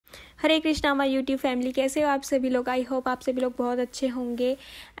Hare Krishna my YouTube family, कैसे हो आप सभी लोग। आई होप आप सभी लोग बहुत अच्छे होंगे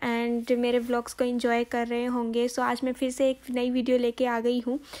एंड मेरे व्लॉग्स को एंजॉय कर रहे होंगे। सो आज मैं फिर से एक नई वीडियो लेके आ गई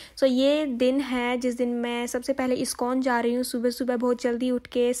हूँ। सो ये दिन है जिस दिन मैं सबसे पहले इस्कॉन जा रही हूँ। सुबह सुबह बहुत जल्दी उठ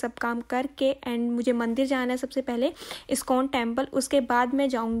के सब काम करके एंड मुझे मंदिर जाना है सबसे पहले, इस्कॉन टेम्पल। उसके बाद मैं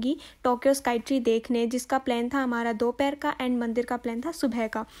जाऊँगी टोक्यो स्काई ट्री देखने, जिसका प्लान था हमारा दोपहर का एंड मंदिर का प्लान था सुबह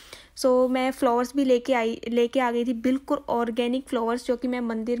का। सो मैं फ्लावर्स भी लेके आ गई थी, बिल्कुल ऑर्गेनिक फ्लावर्स, जो कि मैं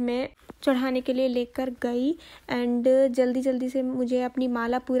मंदिर में चढ़ाने के लिए लेकर गई। एंड जल्दी जल्दी से मुझे अपनी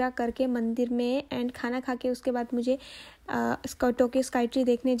माला पूरा करके मंदिर में एंड खाना खा के उसके बाद मुझे टोक्यो स्काई ट्री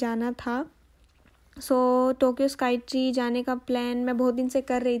देखने जाना था। सो टोक्यो स्काई ट्री जाने का प्लान मैं बहुत दिन से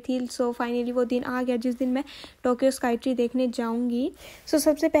कर रही थी। सो फाइनली वो दिन आ गया जिस दिन मैं टोक्यो स्काई ट्री देखने जाऊंगी। सो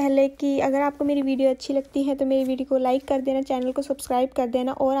सबसे पहले कि अगर आपको मेरी वीडियो अच्छी लगती है तो मेरी वीडियो को लाइक कर देना, चैनल को सब्सक्राइब कर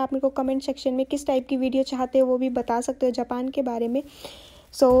देना, और आप मेरे को कमेंट सेक्शन में किस टाइप की वीडियो चाहते हो वो भी बता सकते हो जापान के बारे में।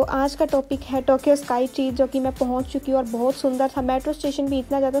 सो आज का टॉपिक है टोक्यो स्काई ट्री, जो कि मैं पहुंच चुकी हूँ और बहुत सुंदर था। मेट्रो स्टेशन भी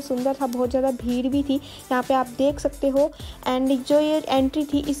इतना ज़्यादा सुंदर था, बहुत ज़्यादा भीड़ भी थी, यहाँ पे आप देख सकते हो। एंड जो ये एंट्री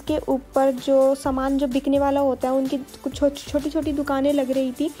थी, इसके ऊपर जो सामान जो बिकने वाला होता है उनकी कुछ छोटी छोटी दुकानें लग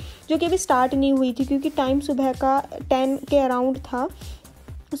रही थी, जो कि अभी स्टार्ट नहीं हुई थी क्योंकि टाइम सुबह का 10 के अराउंड था।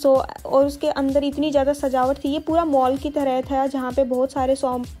 और उसके अंदर इतनी ज़्यादा सजावट थी, ये पूरा मॉल की तरह था जहाँ पे बहुत सारे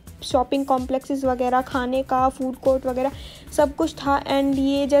शॉपिंग कॉम्प्लेक्सेस वगैरह, खाने का फूड कोर्ट वगैरह सब कुछ था। एंड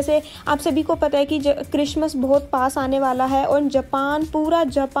ये जैसे आप सभी को पता है कि क्रिसमस बहुत पास आने वाला है और जापान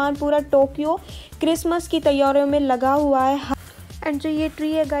पूरा टोक्यो क्रिसमस की तैयारियों में लगा हुआ है। एंड जो ये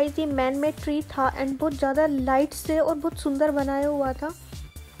ट्री है गाइस, ये मैन मेड ट्री था एंड बहुत ज़्यादा लाइट से और बहुत सुंदर बनाया हुआ था।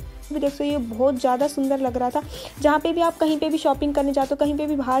 भी देख सकते, ये बहुत ज़्यादा सुंदर लग रहा था। जहाँ पे भी आप कहीं पे भी शॉपिंग करने जाते हो, कहीं पे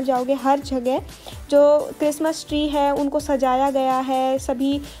भी बाहर जाओगे, हर जगह जो क्रिसमस ट्री है उनको सजाया गया है।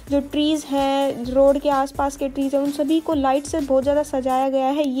 सभी जो ट्रीज़ हैं, रोड के आसपास के ट्रीज़ हैं, उन सभी को लाइट से बहुत ज़्यादा सजाया गया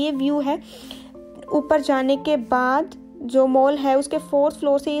है। ये व्यू है ऊपर जाने के बाद, जो मॉल है उसके 4th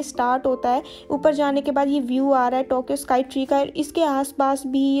फ्लोर से ये स्टार्ट होता है। ऊपर जाने के बाद ये व्यू आ रहा है टोक्यो स्काई ट्री का। इसके आसपास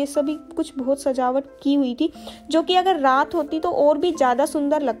भी ये सभी कुछ बहुत सजावट की हुई थी, जो कि अगर रात होती तो और भी ज़्यादा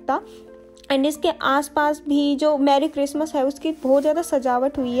सुंदर लगता। एंड इसके आसपास भी जो मैरी क्रिसमस है उसकी बहुत ज़्यादा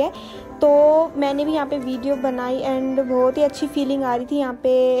सजावट हुई है। तो मैंने भी यहाँ पे वीडियो बनाई एंड बहुत ही अच्छी फीलिंग आ रही थी। यहाँ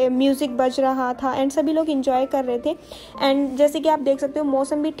पे म्यूज़िक बज रहा था एंड सभी लोग एंजॉय कर रहे थे। एंड जैसे कि आप देख सकते हो,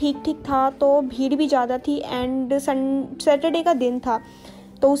 मौसम भी ठीक ठीक था, तो भीड़ भी ज़्यादा थी। एंड सैटरडे का दिन था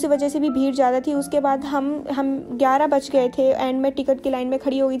तो उसी वजह से भी भीड़ ज़्यादा थी। उसके बाद हम 11 बज गए थे एंड मैं टिकट की लाइन में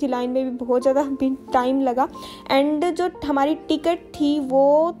खड़ी हो गई थी। लाइन में भी बहुत ज़्यादा टाइम लगा। एंड जो हमारी टिकट थी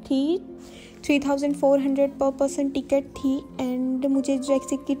वो थी 3400 पर पर्सन टिकट थी। एंड मुझे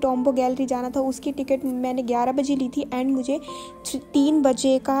जैसे कि टॉम्बो गैलरी जाना था, उसकी टिकट मैंने 11 बजे ली थी एंड मुझे 3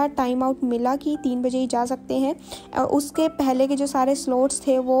 बजे का टाइम आउट मिला कि 3 बजे ही जा सकते हैं। उसके पहले के जो सारे स्लॉट्स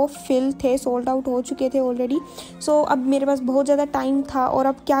थे वो फिल थे, सोल्ड आउट हो चुके थे ऑलरेडी। सो अब मेरे पास बहुत ज़्यादा टाइम था और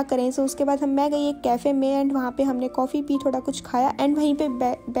अब क्या करें। सो उसके बाद मैं गई एक कैफ़े में एंड वहाँ पे हमने कॉफ़ी पी, थोड़ा कुछ खाया एंड वहीं पे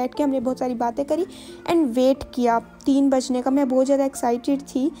बैठ के हमने बहुत सारी बातें करी एंड वेट किया 3 बजने का। मैं बहुत ज़्यादा एक्साइटेड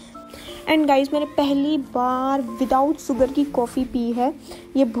थी। एंड गाइस, मैंने पहली बार विदाउट शुगर की कॉफ़ी पी है।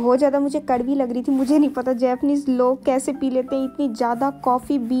 ये बहुत ज़्यादा मुझे कड़वी लग रही थी। मुझे नहीं पता जैपनीज़ लोग कैसे पी लेते हैं इतनी ज़्यादा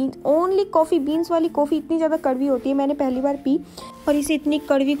coffee beans, only coffee beans वाली कॉफ़ी इतनी ज़्यादा कड़वी होती है। मैंने पहली बार पी और इसे इतनी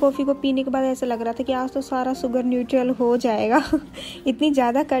कड़वी कॉफ़ी को पीने के बाद ऐसा लग रहा था कि आज तो सारा शुगर न्यूट्रल हो जाएगा। इतनी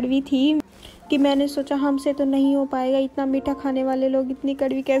ज़्यादा कड़वी थी कि मैंने सोचा हमसे तो नहीं हो पाएगा, इतना मीठा खाने वाले लोग इतनी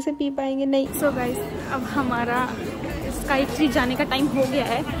कड़वी कैसे पी पाएंगे। नहीं। सो गाइस, अब हमारा स्काई ट्री जाने का टाइम हो गया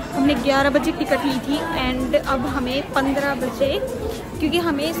है। हमने 11 बजे टिकट ली थी एंड अब हमें 15 बजे, क्योंकि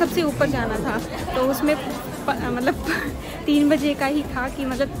हमें सबसे ऊपर जाना था तो उसमें मतलब 3 बजे का ही था कि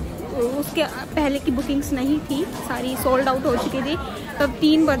मतलब उसके पहले की बुकिंग्स नहीं थी, सारी सोल्ड आउट हो चुकी थी। तो अब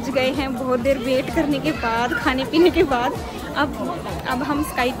 3 बज गए हैं, बहुत देर वेट करने के बाद, खाने पीने के बाद अब हम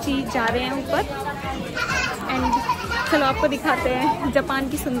स्काई ट्री जा रहे हैं ऊपर। एंड चलो आपको दिखाते हैं जापान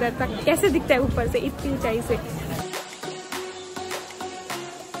की सुंदरता कैसे दिखता है ऊपर से, इतनी ऊंचाई से।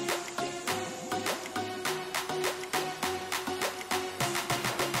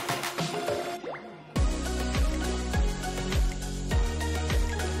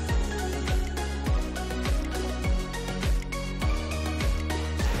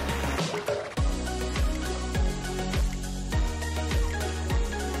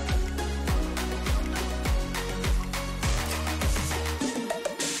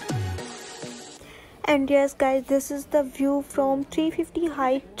 And yes guys, this is the view from 350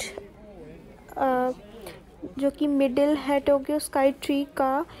 height जो कि मिडिल है टोक्यो स्काई ट्री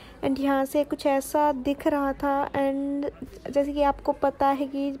का। एंड यहाँ से कुछ ऐसा दिख रहा था। एंड जैसे कि आपको पता है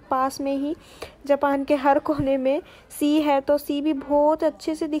कि पास में ही जापान के हर कोने में सी है, तो सी भी बहुत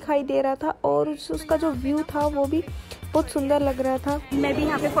अच्छे से दिखाई दे रहा था और उसका जो व्यू था वो भी बहुत सुंदर लग रहा था। मैं भी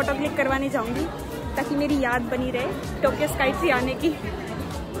यहाँ पे फ़ोटो क्लिक करवाने जाऊँगी ताकि मेरी याद बनी रहे टोक्यो स्काई ट्री आने की।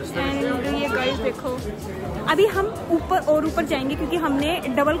 एंड ये गाइस देखो, अभी हम ऊपर जाएंगे क्योंकि हमने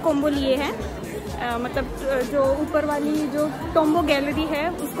डबल कॉम्बो लिए हैं। मतलब जो ऊपर वाली जो टोम्बो गैलरी है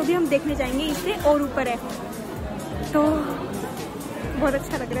उसको भी हम देखने जाएंगे, इससे और ऊपर है, तो बहुत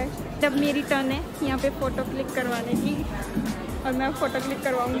अच्छा लग रहा है। जब मेरी टर्न है यहाँ पे फ़ोटो क्लिक करवाने की और मैं फ़ोटो क्लिक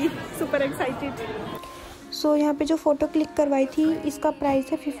करवाऊँगी, सुपर एक्साइटेड। सो यहाँ पे जो फ़ोटो क्लिक करवाई थी इसका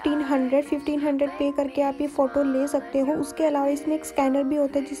प्राइस है 1500 पे करके आप ये फ़ोटो ले सकते हो। उसके अलावा इसमें एक स्कैनर भी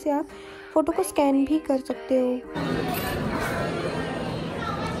होता है जिससे आप फ़ोटो को स्कैन भी कर सकते हो।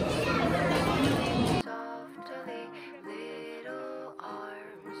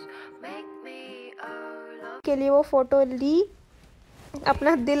 के लिए वो फ़ोटो ली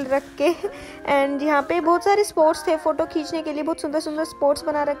अपना दिल रख के। एंड यहाँ पे बहुत सारे स्पॉट्स थे फ़ोटो खींचने के लिए, बहुत सुंदर सुंदर स्पॉट्स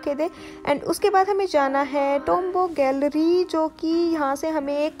बना रखे थे। एंड उसके बाद हमें जाना है टोम्बो गैलरी, जो कि यहाँ से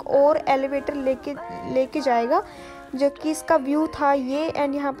हमें एक और एलिवेटर लेके जाएगा, जो कि इसका व्यू था ये।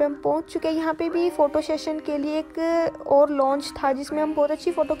 एंड यहाँ पे हम पहुँच चुके हैं। यहाँ पे भी फ़ोटो सेशन के लिए एक और लॉन्च था जिसमें हम बहुत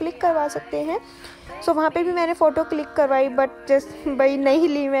अच्छी फ़ोटो क्लिक करवा सकते हैं। सो वहाँ पे भी मैंने फ़ोटो क्लिक करवाई, बट जस्ट भाई नहीं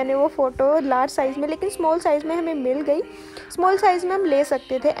ली मैंने वो फ़ोटो लार्ज साइज़ में, लेकिन स्मॉल साइज़ में हमें मिल गई। स्मॉल साइज़ में हम ले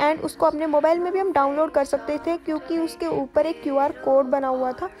सकते थे एंड उसको अपने मोबाइल में भी हम डाउनलोड कर सकते थे क्योंकि उसके ऊपर एक QR कोड बना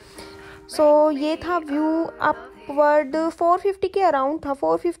हुआ था। सो ये था व्यू अपवर्ड 450 के अराउंड था,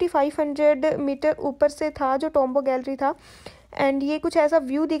 450-500 मीटर ऊपर से था जो टोम्बो गैलरी था। एंड ये कुछ ऐसा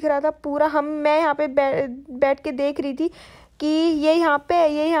व्यू दिख रहा था पूरा। मैं यहाँ पे बैठ के देख रही थी कि ये यहाँ पे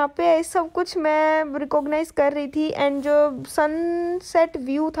है, ये यहाँ पे है, सब कुछ मैं रिकॉग्नाइज़ कर रही थी। एंड जो सनसेट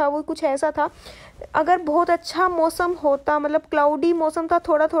व्यू था वो कुछ ऐसा था, अगर बहुत अच्छा मौसम होता, मतलब क्लाउडी मौसम था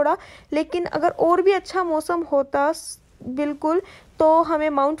थोड़ा थोड़ा, लेकिन अगर और भी अच्छा मौसम होता बिल्कुल तो हमें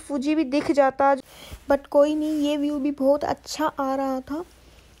माउंट फूजी भी दिख जाता। बट कोई नहीं, ये व्यू भी बहुत अच्छा आ रहा था।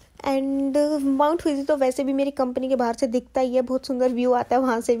 एंड माउंट फूजी तो वैसे भी मेरी कंपनी के बाहर से दिखता ही है, बहुत सुंदर व्यू आता है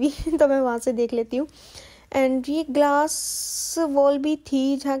वहाँ से भी तो मैं वहाँ से देख लेती हूँ। एंड ये ग्लास वॉल भी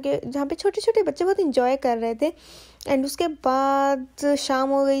थी जहाँ पे छोटे छोटे बच्चे बहुत इंजॉय कर रहे थे। एंड उसके बाद शाम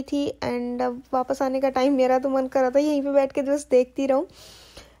हो गई थी एंड अब वापस आने का टाइम, मेरा तो मन कर रहा था यहीं पे बैठ के बस देखती रहूँ।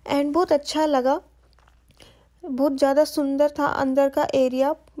 एंड बहुत अच्छा लगा, बहुत ज़्यादा सुंदर था अंदर का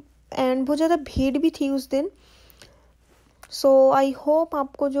एरिया एंड बहुत ज़्यादा भीड़ भी थी उस दिन। सो आई होप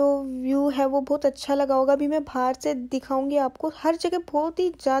आपको जो व्यू है वो बहुत अच्छा लगा होगा। अभी मैं बाहर से दिखाऊंगी आपको। हर जगह बहुत ही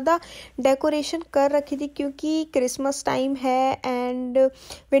ज़्यादा डेकोरेशन कर रखी थी क्योंकि क्रिसमस टाइम है एंड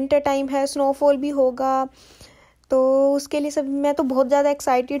विंटर टाइम है, स्नोफॉल भी होगा, तो उसके लिए सब मैं तो बहुत ज़्यादा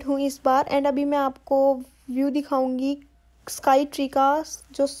एक्साइटेड हूँ इस बार। एंड अभी मैं आपको व्यू दिखाऊंगी स्काई ट्री का,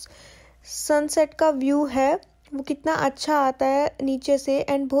 जो सनसेट का व्यू है वो कितना अच्छा आता है नीचे से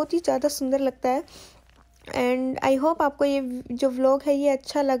एंड बहुत ही ज़्यादा सुंदर लगता है। एंड आई होप आपको ये जो व्लॉग है ये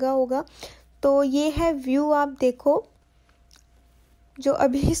अच्छा लगा होगा। तो ये है व्यू, आप देखो जो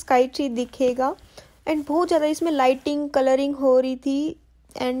अभी स्काई ट्री दिखेगा। एंड बहुत ज़्यादा इसमें लाइटिंग कलरिंग हो रही थी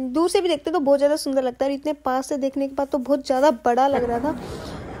एंड दूर से भी देखते तो बहुत ज़्यादा सुंदर लगता है, इतने पास से देखने के बाद तो बहुत ज़्यादा बड़ा लग रहा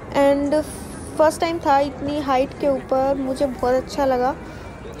था। एंड फर्स्ट टाइम था इतनी हाइट के ऊपर, मुझे बहुत अच्छा लगा।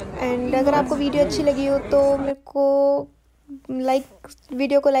 एंड अगर आपको वीडियो अच्छी लगी हो तो मेरे को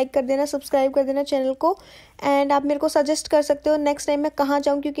वीडियो को लाइक कर देना, सब्सक्राइब कर देना चैनल को। एंड आप मेरे को सजेस्ट कर सकते हो नेक्स्ट टाइम मैं कहाँ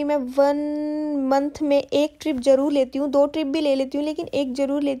जाऊँ, क्योंकि मैं 1 मंथ में एक ट्रिप ज़रूर लेती हूँ, 2 ट्रिप भी ले लेती हूँ, लेकिन एक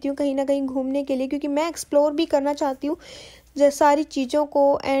ज़रूर लेती हूँ कहीं ना कहीं घूमने के लिए, क्योंकि मैं एक्सप्लोर भी करना चाहती हूँ सारी चीज़ों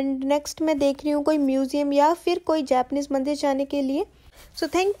को। एंड नेक्स्ट मैं देख रही हूँ कोई म्यूज़ियम या फिर कोई जापानीज़ मंदिर जाने के लिए। So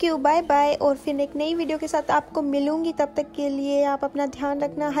thank you, bye bye. और फिर एक नई वीडियो के साथ आपको मिलूँगी, तब तक के लिए आप अपना ध्यान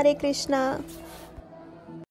रखना। हरे कृष्णा।